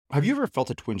Have you ever felt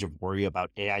a twinge of worry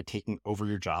about AI taking over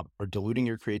your job or diluting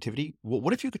your creativity? Well,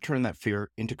 what if you could turn that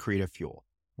fear into creative fuel?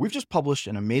 We've just published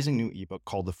an amazing new ebook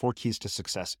called The 4 Keys to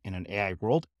Success in an AI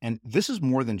World, and this is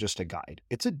more than just a guide.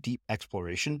 It's a deep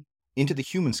exploration into the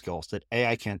human skills that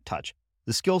AI can't touch,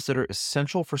 the skills that are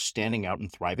essential for standing out and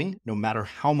thriving, no matter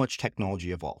how much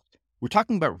technology evolves. We're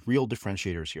talking about real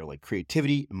differentiators here, like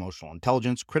creativity, emotional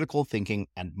intelligence, critical thinking,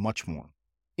 and much more.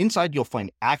 Inside, you'll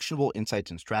find actionable insights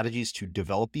and strategies to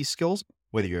develop these skills,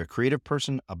 whether you're a creative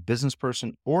person, a business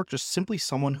person, or just simply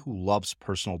someone who loves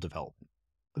personal development.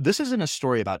 This isn't a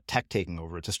story about tech taking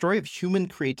over. It's a story of human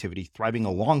creativity thriving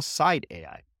alongside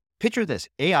AI. Picture this,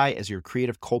 AI as your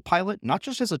creative co-pilot, not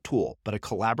just as a tool, but a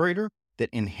collaborator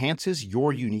that enhances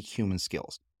your unique human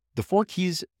skills. The 4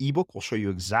 Keys ebook will show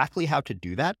you exactly how to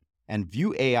do that and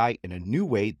view AI in a new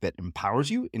way that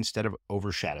empowers you instead of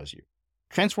overshadows you.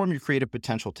 Transform your creative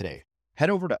potential today. Head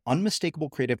over to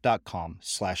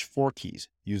unmistakablecreative.com/4keys.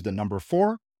 Use the number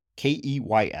 4,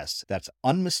 KEYS. That's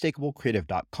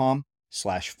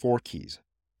unmistakablecreative.com/4keys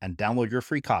and download your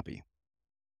free copy.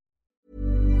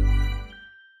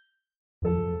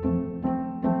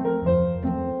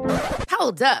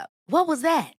 Hold up. What was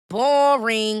that?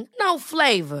 Boring. No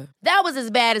flavor. That was as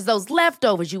bad as those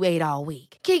leftovers you ate all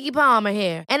week. Keke Palmer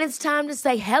here, and it's time to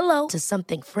say hello to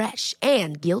something fresh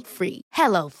and guilt-free.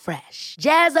 Hello Fresh.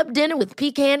 Jazz up dinner with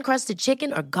pecan-crusted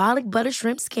chicken or garlic butter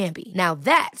shrimp scampi. Now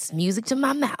that's music to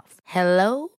my mouth.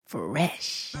 Hello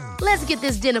Fresh. Let's get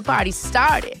this dinner party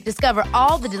started. Discover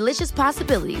all the delicious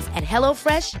possibilities at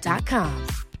hellofresh.com.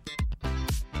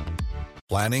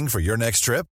 Planning for your next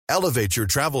trip? Elevate your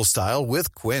travel style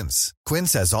with Quince.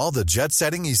 Quince has all the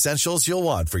jet-setting essentials you'll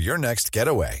want for your next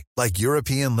getaway, like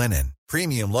European linen,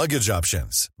 premium luggage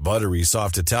options, buttery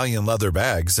soft Italian leather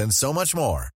bags, and so much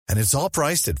more. And it's all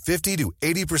priced at 50 to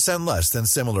 80% less than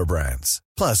similar brands.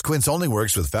 Plus, Quince only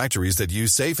works with factories that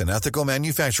use safe and ethical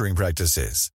manufacturing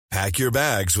practices. Pack your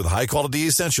bags with high-quality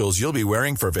essentials you'll be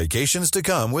wearing for vacations to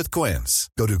come with Quince.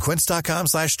 Go to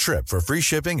quince.com/trip for free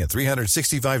shipping and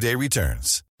 365-day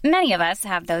returns. Many of us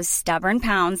have those stubborn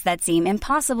pounds that seem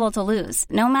impossible to lose,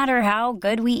 no matter how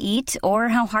good we eat or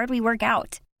how hard we work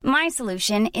out. My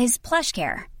solution is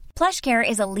PlushCare. PlushCare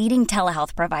is a leading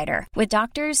telehealth provider with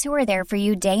doctors who are there for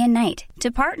you day and night to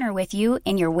partner with you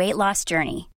in your weight loss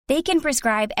journey. They can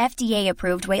prescribe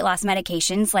FDA-approved weight loss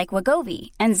medications like Wegovy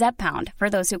and Zepbound for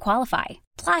those who qualify.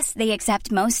 Plus, they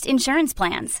accept most insurance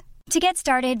plans. To get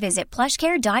started, visit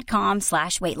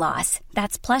plushcare.com/weightloss.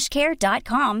 That's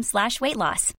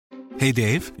plushcare.com/weightloss. Hey,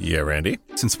 Dave. Yeah, Randy.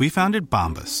 Since we founded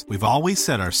Bombas, we've always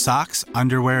said our socks,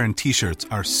 underwear, and T-shirts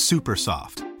are super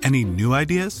soft. Any new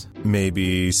ideas?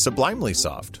 Maybe sublimely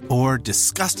soft. Or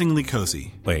disgustingly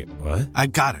cozy. Wait, what? I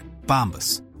got it.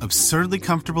 Bombas. Absurdly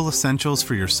comfortable essentials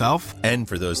for yourself and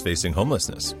for those facing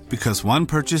homelessness. Because one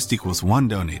purchased equals one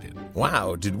donated.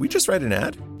 Wow, did we just write an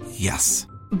ad? Yes.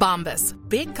 Bombas.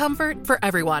 Big comfort for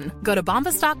everyone. Go to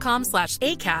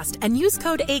bombas.com/ACAST and use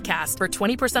code ACAST for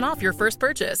 20% off your first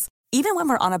purchase. Even when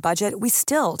we're on a budget, we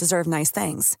still deserve nice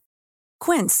things.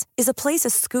 Quince is a place to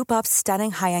scoop up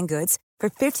stunning high-end goods for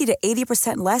 50 to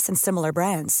 80% less than similar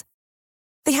brands.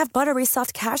 They have buttery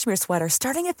soft cashmere sweaters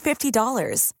starting at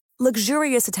 $50,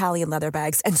 luxurious Italian leather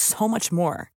bags, and so much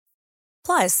more.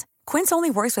 Plus, Quince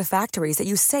only works with factories that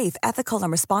use safe, ethical,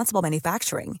 and responsible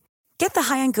manufacturing. Get the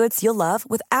high-end goods you'll love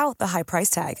without the high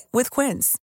price tag with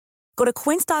Quince. Go to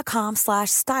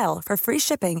quince.com/style for free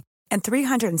shipping and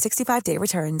 365-day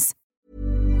returns.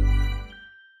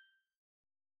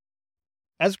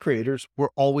 As creators, we're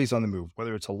always on the move.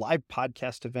 Whether it's a live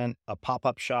podcast event, a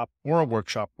pop-up shop, or a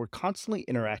workshop, we're constantly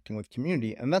interacting with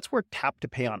community, and that's where Tap to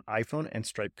Pay on iPhone and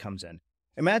Stripe comes in.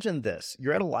 Imagine this.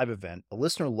 You're at a live event, a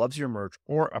listener loves your merch,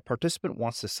 or a participant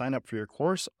wants to sign up for your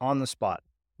course on the spot.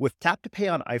 With Tap to Pay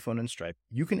on iPhone and Stripe,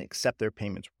 you can accept their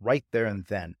payments right there and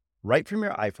then, right from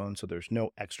your iPhone, so there's no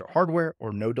extra hardware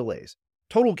or no delays.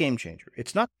 Total game changer.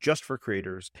 It's not just for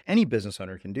creators. Any business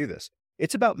owner can do this.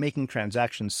 It's about making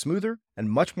transactions smoother and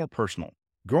much more personal,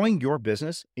 growing your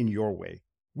business in your way.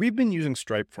 We've been using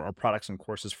Stripe for our products and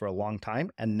courses for a long time,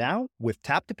 and now with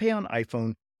Tap to Pay on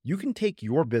iPhone, you can take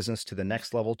your business to the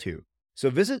next level too.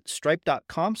 So visit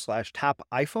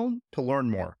stripe.com/tapiphone to learn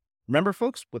more. Remember,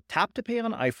 folks, with Tap to Pay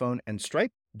on iPhone and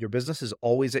Stripe, your business is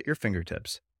always at your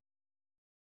fingertips.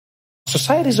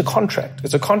 Society is a contract.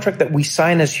 It's a contract that we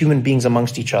sign as human beings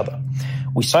amongst each other.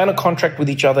 We sign a contract with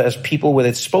each other as people, whether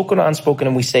it's spoken or unspoken,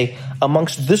 and we say,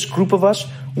 amongst this group of us,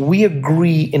 we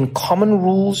agree in common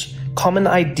rules, common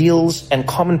ideals, and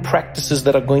common practices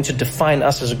that are going to define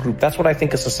us as a group. That's what I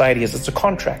think a society is. It's a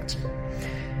contract.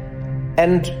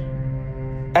 And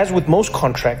as with most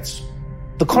contracts,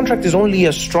 the contract is only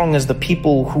as strong as the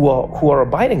people who are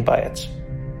abiding by it.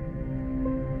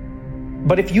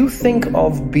 But if you think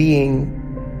of being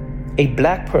a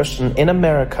black person in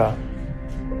America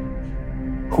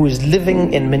who is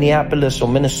living in Minneapolis or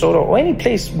Minnesota or any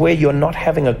place where you're not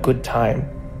having a good time,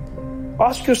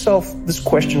 ask yourself this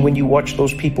question when you watch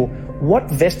those people. What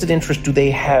vested interest do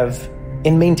they have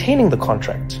in maintaining the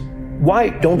contract? Why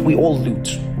don't we all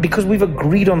loot? Because we've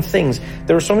agreed on things.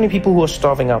 There are so many people who are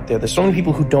starving out there. There's so many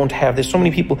people who don't have.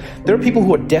 There are people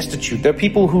who are destitute. There are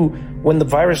people who, when the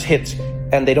virus hits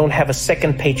and they don't have a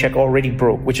second paycheck, already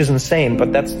broke, which is insane,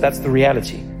 but that's the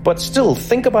reality. But still,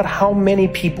 think about how many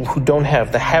people who don't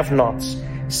have, the have-nots,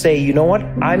 say, you know what,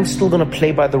 I'm still going to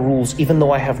play by the rules even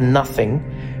though I have nothing,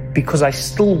 because I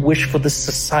still wish for this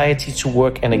society to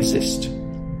work and exist.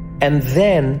 And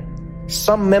then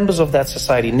some members of that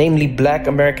society, namely black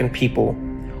American people,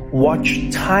 watch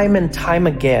time and time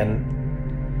again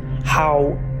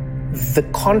how the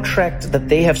contract that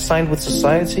they have signed with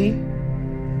society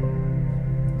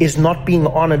is not being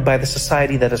honored by the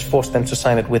society that has forced them to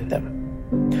sign it with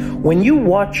them. When you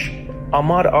watch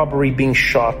Ahmaud Arbery being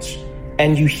shot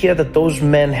and you hear that those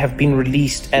men have been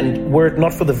released, and were it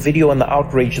not for the video and the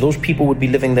outrage, those people would be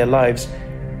living their lives,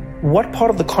 what part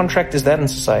of the contract is that in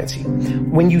society?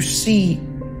 When you see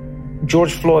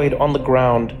George Floyd on the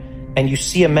ground and you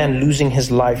see a man losing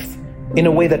his life in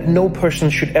a way that no person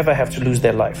should ever have to lose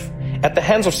their life at the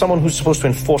hands of someone who's supposed to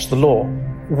enforce the law,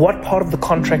 what part of the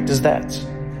contract is that?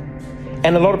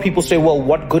 And a lot of people say, well,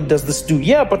 what good does this do?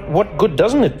 Yeah, but what good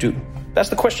doesn't it do? That's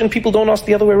the question people don't ask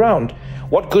the other way around.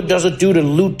 What good does it do to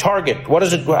loot Target? How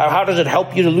does it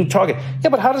help you to loot Target? Yeah,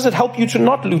 but how does it help you to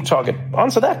not loot Target?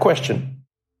 Answer that question.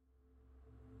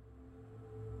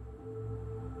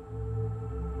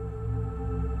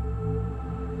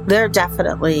 There are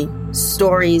definitely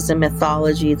stories and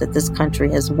mythology that this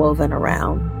country has woven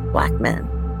around Black men.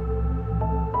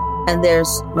 And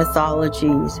there's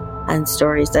mythologies and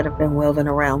stories that have been woven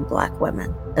around Black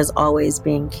women as always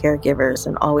being caregivers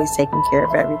and always taking care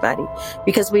of everybody,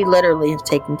 because we literally have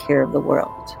taken care of the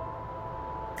world.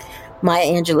 Maya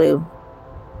Angelou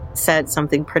said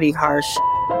something pretty harsh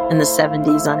in the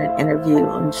 70s on an interview,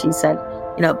 and she said,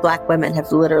 you know, Black women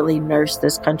have literally nursed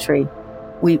this country.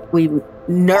 We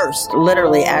nursed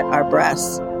literally at our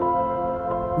breasts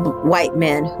white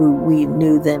men who we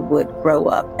knew then would grow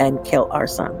up and kill our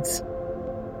sons.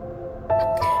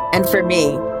 And for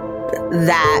me,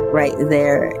 that right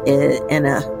there is in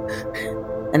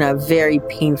a very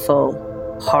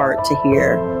painful, hard to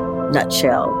hear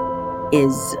nutshell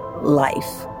is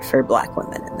life for Black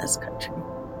women in this country.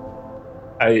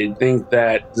 I think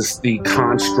that the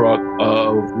construct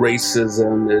of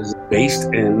racism is based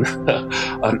in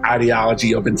an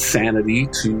ideology of insanity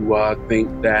to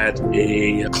think that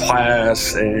a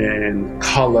class and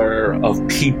color of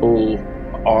people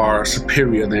are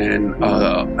superior than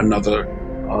another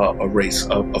a race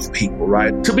of people,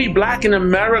 right? To be Black in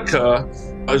America,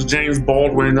 as James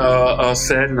Baldwin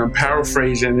said, and I'm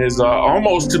paraphrasing, is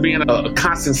almost to be in a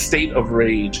constant state of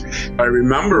rage. I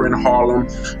remember in Harlem,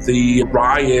 the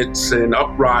riots and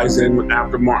uprising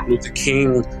after Martin Luther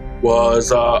King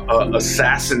was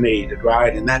assassinated,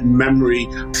 right? And that memory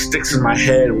sticks in my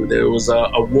head. There was a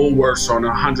Woolworths on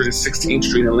 116th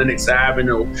Street and Lenox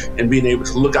Avenue, and being able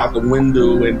to look out the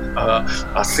window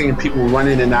and seeing people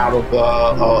running in and out of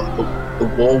the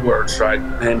Woolworths, right?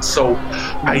 And so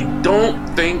I don't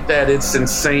think that it's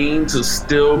insane to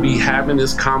still be having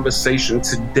this conversation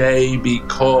today,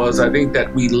 because I think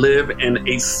that we live in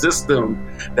a system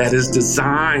that is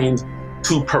designed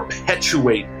to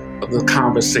perpetuate the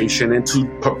conversation and to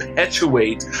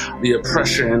perpetuate the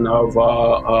oppression of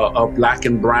Black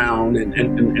and brown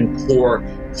and poor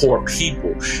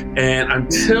people. And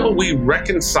until we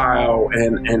reconcile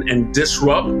and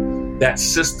disrupt that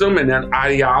system and that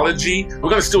ideology, we're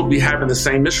going to still be having the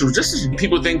same issues. Just as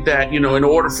people think that, you know, in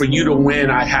order for you to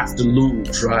win, I have to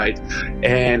lose, right?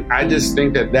 And I just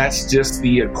think that that's just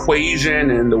the equation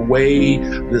and the way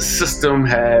the system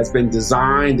has been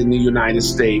designed in the United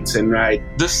States. And right,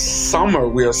 this summer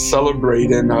we are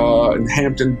celebrating in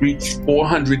Hampton Beach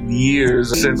 400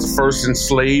 years since first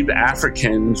enslaved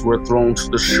Africans were thrown to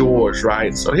the shores,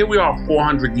 right? So here we are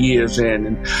 400 years in.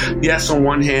 And yes, on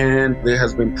one hand, there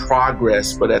has been progress,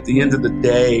 but at the end of the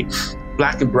day,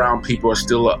 Black and brown people are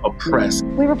still oppressed.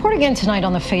 We report again tonight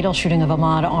on the fatal shooting of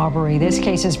Ahmaud Arbery. This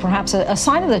case is perhaps a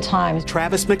sign of the times.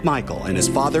 Travis McMichael and his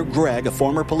father, Greg, a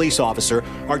former police officer,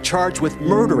 are charged with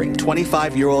murdering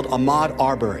 25-year-old Ahmaud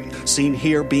Arbery, seen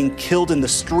here being killed in the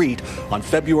street on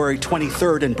February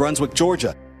 23rd in Brunswick,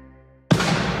 Georgia.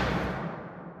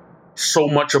 so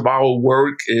much of our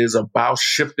work is about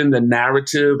shifting the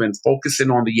narrative and focusing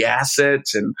on the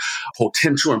assets and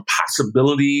potential and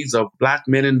possibilities of Black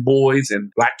men and boys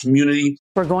and Black community.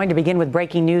 We're going to begin with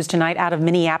breaking news tonight out of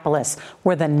Minneapolis,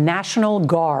 where the National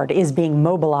Guard is being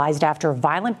mobilized after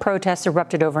violent protests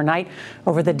erupted overnight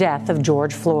over the death of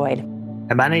George Floyd.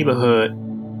 In my neighborhood,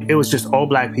 it was just all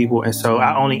Black people, and so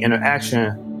our only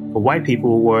interaction with white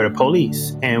people were the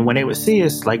police. And when they would see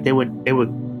us, like they would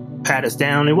pat us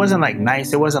down. It wasn't like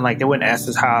nice. It wasn't like they wouldn't ask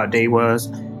us how our day was.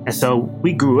 And so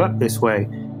we grew up this way.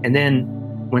 And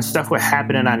then when stuff would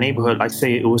happen in our neighborhood, like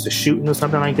say it was a shooting or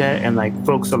something like that, and like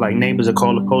folks or like neighbors would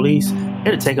call the police,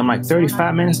 it'd take them like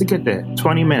 35 minutes to get there,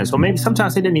 20 minutes, or maybe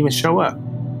sometimes they didn't even show up.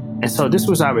 And so this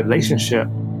was our relationship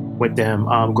with them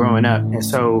growing up. And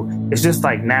so it's just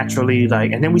like naturally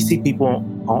like, and then we see people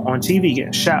on TV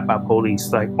getting shot by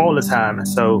police like all the time. And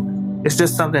so it's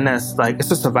just something that's like,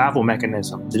 it's a survival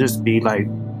mechanism to just be like,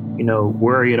 you know,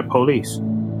 worry of the police.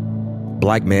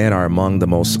 Black men are among the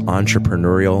most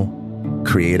entrepreneurial,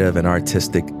 creative, and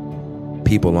artistic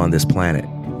people on this planet.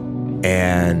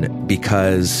 And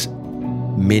because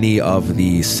many of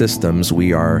the systems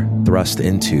we are thrust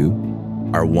into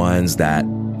are ones that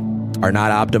are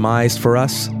not optimized for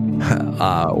us,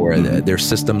 or they're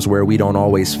systems where we don't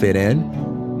always fit in,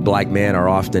 Black men are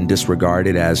often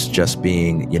disregarded as just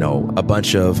being, you know, a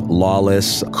bunch of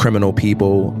lawless criminal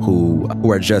people who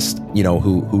are just, you know,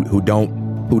 who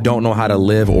don't know how to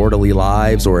live orderly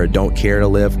lives or don't care to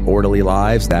live orderly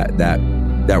lives, that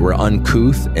were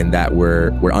uncouth and that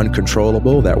were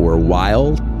uncontrollable, that were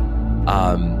wild.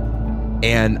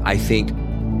 And I think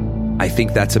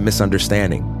that's a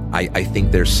misunderstanding. I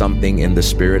think there's something in the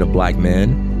spirit of Black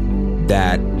men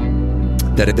that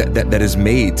is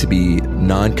made to be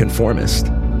nonconformist,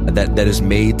 that is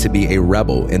made to be a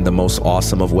rebel in the most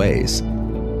awesome of ways.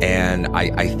 And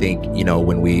I think, you know,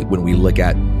 when we look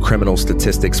at criminal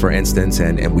statistics, for instance,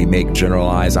 and we make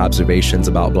generalized observations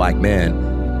about Black men,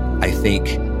 I think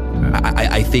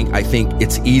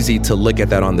it's easy to look at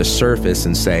that on the surface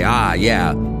and say,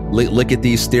 yeah, look at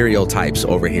these stereotypes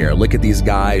over here. Look at these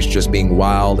guys just being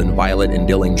wild and violent and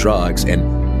dealing drugs.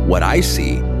 And what I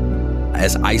see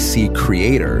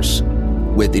creators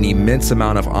with an immense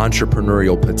amount of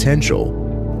entrepreneurial potential,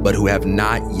 but who have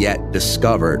not yet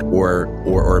discovered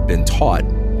or been taught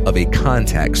of a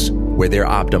context where they're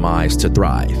optimized to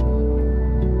thrive.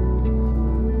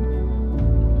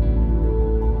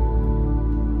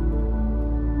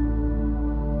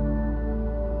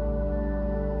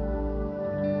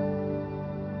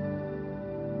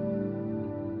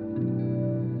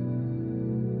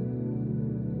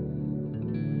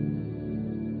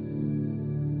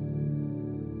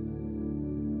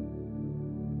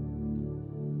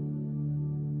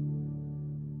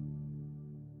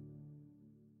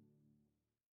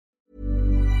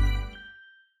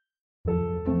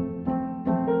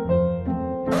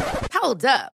 Hold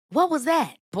up. What was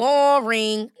that?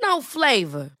 Boring. No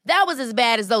flavor. That was as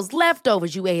bad as those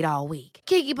leftovers you ate all week.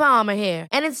 Keke Palmer here,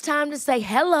 and it's time to say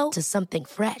hello to something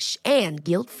fresh and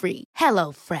guilt-free.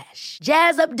 Hello Fresh.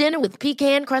 Jazz up dinner with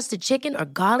pecan-crusted chicken or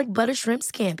garlic butter shrimp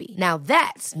scampi. Now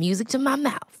that's music to my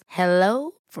mouth.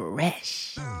 Hello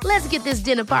Fresh. Let's get this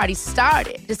dinner party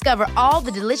started. Discover all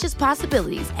the delicious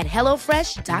possibilities at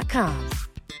HelloFresh.com.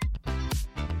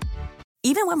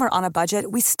 Even when we're on a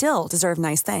budget, we still deserve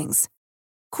nice things.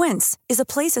 Quince is a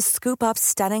place to scoop up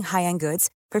stunning high-end goods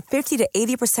for 50 to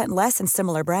 80% less than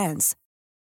similar brands.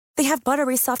 They have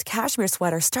buttery soft cashmere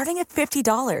sweaters starting at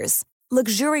 $50,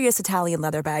 luxurious Italian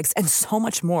leather bags, and so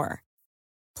much more.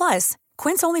 Plus,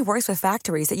 Quince only works with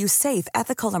factories that use safe,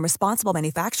 ethical, and responsible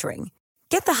manufacturing.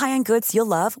 Get the high-end goods you'll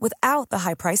love without the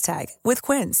high price tag with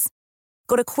Quince.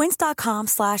 Go to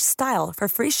quince.com/style for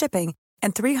free shipping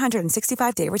and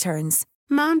 365-day returns.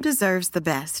 Mom deserves the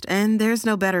best, and there's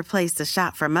no better place to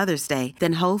shop for Mother's Day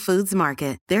than Whole Foods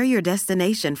Market. They're your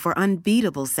destination for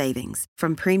unbeatable savings,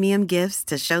 from premium gifts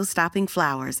to show-stopping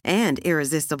flowers and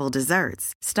irresistible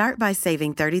desserts. Start by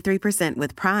saving 33%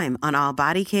 with Prime on all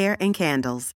body care and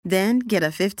candles. Then get a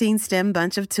 15-stem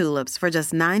bunch of tulips for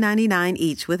just $9.99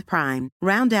 each with Prime.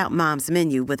 Round out Mom's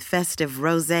menu with festive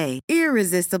rosé,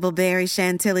 irresistible berry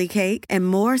chantilly cake, and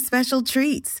more special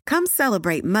treats. Come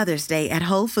celebrate Mother's Day at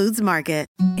Whole Foods Market.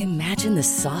 Imagine the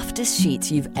softest sheets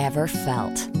you've ever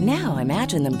felt. Now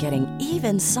imagine them getting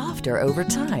even softer over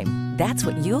time. That's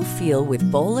what you'll feel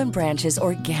with Boll & Branch's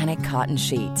organic cotton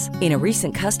sheets. In a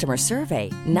recent customer survey,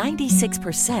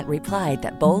 96% replied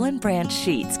that Boll & Branch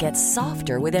sheets get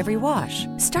softer with every wash.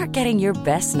 Start getting your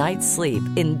best night's sleep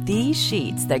in these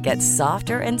sheets that get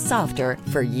softer and softer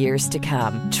for years to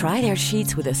come. Try their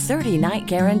sheets with a 30-night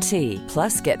guarantee.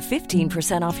 Plus, get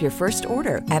 15% off your first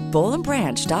order at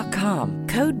bollandbranch.com.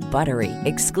 Code BUTTERY.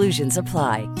 Exclusions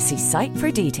apply. See site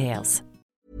for details.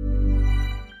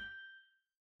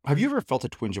 Have you ever felt a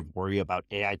twinge of worry about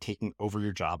AI taking over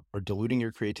your job or diluting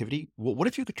your creativity? Well, what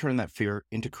if you could turn that fear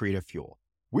into creative fuel?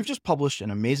 We've just published an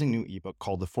amazing new ebook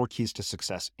called The 4 Keys to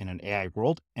Success in an AI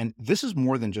World, and this is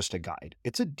more than just a guide.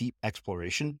 It's a deep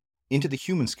exploration into the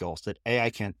human skills that AI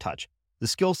can't touch, the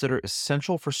skills that are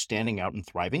essential for standing out and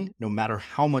thriving, no matter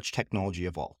how much technology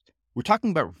evolved. We're talking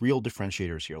about real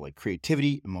differentiators here, like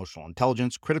creativity, emotional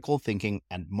intelligence, critical thinking,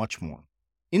 and much more.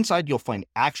 Inside, you'll find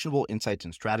actionable insights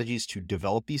and strategies to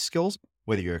develop these skills,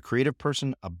 whether you're a creative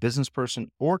person, a business person,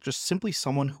 or just simply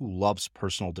someone who loves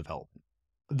personal development.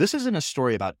 This isn't a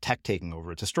story about tech taking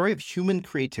over. It's a story of human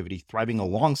creativity thriving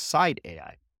alongside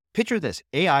AI. Picture this,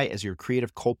 AI as your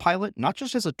creative co-pilot, not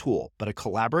just as a tool, but a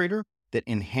collaborator that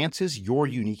enhances your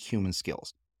unique human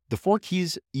skills. The 4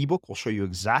 Keys ebook will show you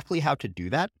exactly how to do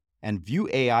that and view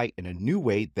AI in a new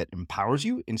way that empowers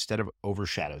you instead of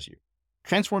overshadows you.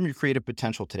 Transform your creative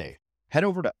potential today. Head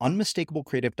over to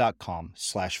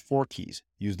unmistakablecreative.com/4keys.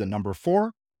 Use the number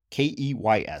 4,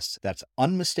 KEYS. That's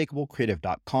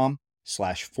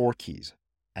unmistakablecreative.com/4keys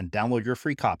and download your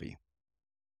free copy.